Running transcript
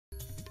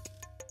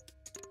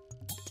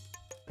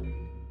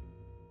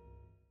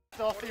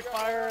still see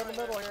fire in the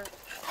middle here.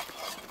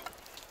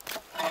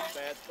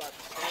 Bad spot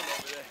to stand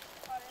over there.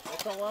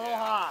 It's a little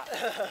hot.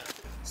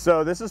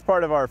 So this is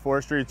part of our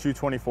Forestry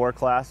 224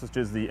 class, which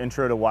is the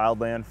Intro to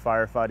Wildland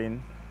Firefighting.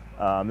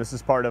 This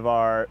is part of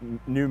our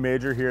new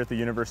major here at the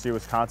University of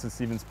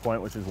Wisconsin-Stevens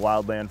Point, which is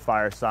Wildland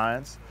Fire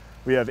Science.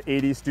 We have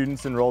 80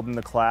 students enrolled in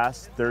the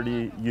class,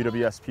 30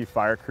 UWSP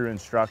fire crew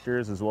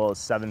instructors, as well as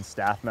 7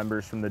 staff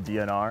members from the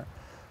DNR.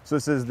 So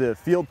this is the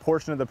field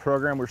portion of the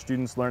program where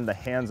students learn the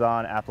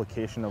hands-on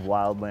application of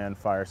wildland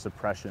fire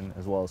suppression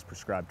as well as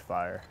prescribed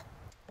fire.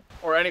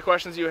 Or any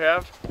questions you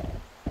have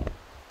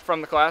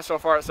from the class so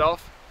far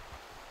itself?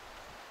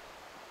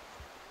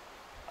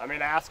 I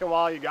mean, ask them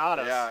while you got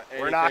us. Yeah,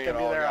 we're not gonna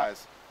be all, there.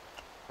 guys.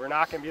 We're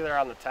not gonna be there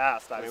on the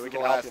test. I mean, we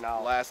can help you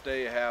now. Last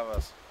day you have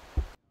us.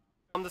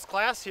 This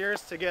class here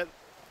is to get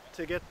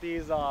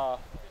these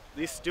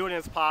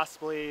students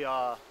possibly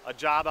a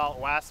job out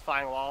west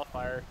fighting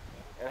wildfire.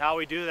 And how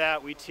we do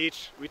that, we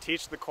teach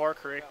the core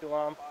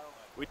curriculum.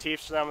 We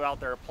teach them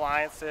about their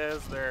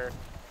appliances, their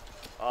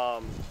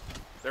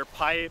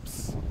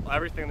pipes,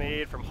 everything they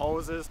need from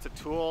hoses to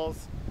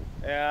tools.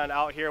 And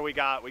out here we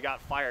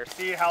got fire.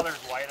 See how there's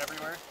white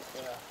everywhere?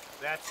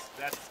 Yeah.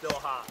 That's still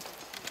hot.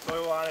 So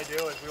what we want to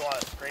do is we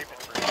want to scrape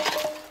it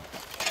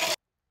first.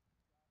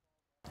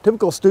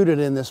 Typical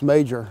student in this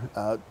major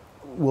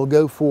will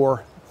go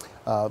for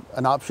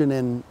an option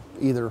in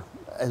either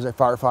as a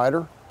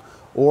firefighter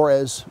or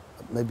as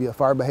maybe a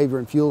fire behavior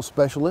and fuel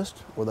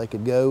specialist, or they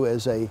could go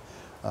as a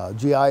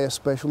GIS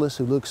specialist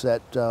who looks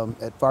at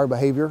fire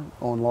behavior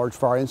on large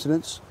fire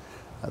incidents.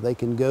 They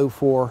can go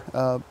for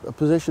a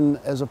position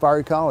as a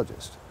fire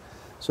ecologist.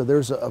 So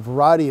there's a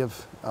variety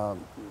of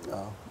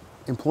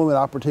employment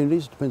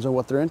opportunities, depends on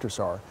what their interests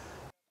are.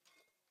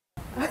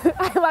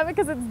 I love it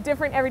because it's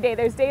different every day.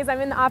 There's days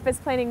I'm in the office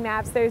planning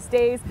maps, there's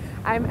days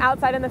I'm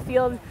outside in the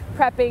field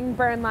prepping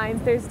burn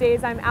lines, there's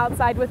days I'm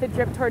outside with a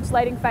drip torch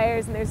lighting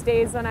fires, and there's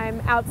days when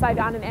I'm outside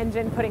on an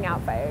engine putting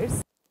out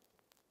fires.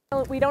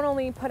 We don't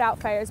only put out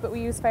fires, but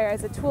we use fire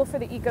as a tool for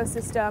the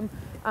ecosystem.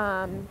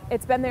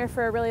 It's been there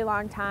for a really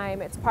long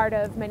time. It's part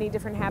of many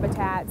different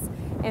habitats,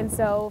 and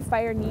so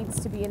fire needs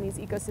to be in these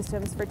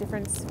ecosystems for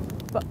different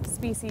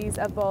species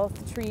of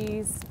both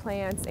trees,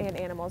 plants, and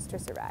animals to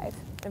survive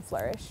and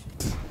flourish.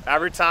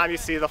 Every time you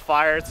see the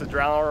fire, it's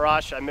adrenaline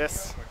rush.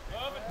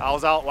 I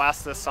was out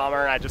west this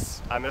summer, and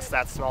I miss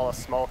that smell of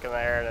smoke in the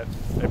air,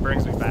 and it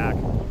brings me back.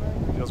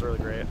 It feels really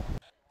great.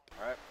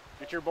 All right.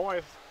 Get your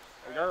boys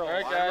and girls. All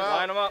right, guys,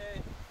 line them up.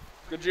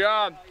 Good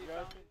job.